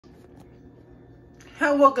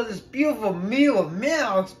Have a look at this beautiful meal.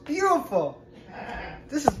 Man, it's beautiful.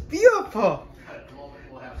 This is beautiful.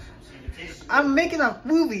 I'm making a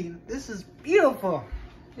movie. This is beautiful.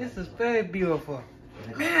 This is very beautiful.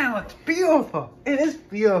 Man, it's beautiful. It is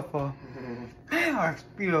beautiful. Man, it's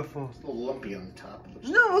beautiful. It's a little lumpy on the top.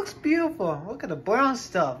 No, it looks beautiful. Look at the brown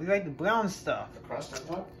stuff. You like the brown stuff. The crust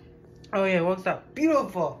on top? Oh yeah, what's that?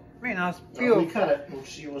 Beautiful. Man, that's beautiful. No, we cut it. We'll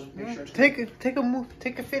see. We'll make sure. Take a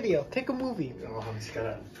video. Take a movie. Oh, he's got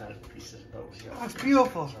a piece of both. Oh, it's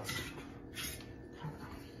beautiful.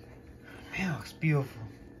 Man, it looks beautiful.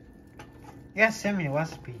 Yeah, send me a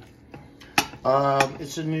recipe.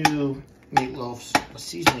 It's a new Meatloaf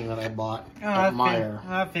seasoning that I bought at Meyer.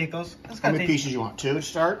 How many pieces you want? 2 to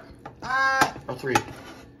start? Or 3?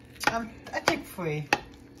 I take 3. Okay,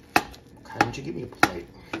 why don't you give me a plate?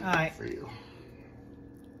 Alright. For you.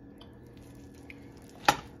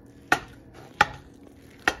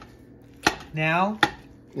 Now?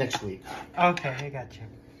 Next week. Okay, I got you.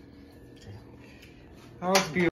 Oh, it's beautiful.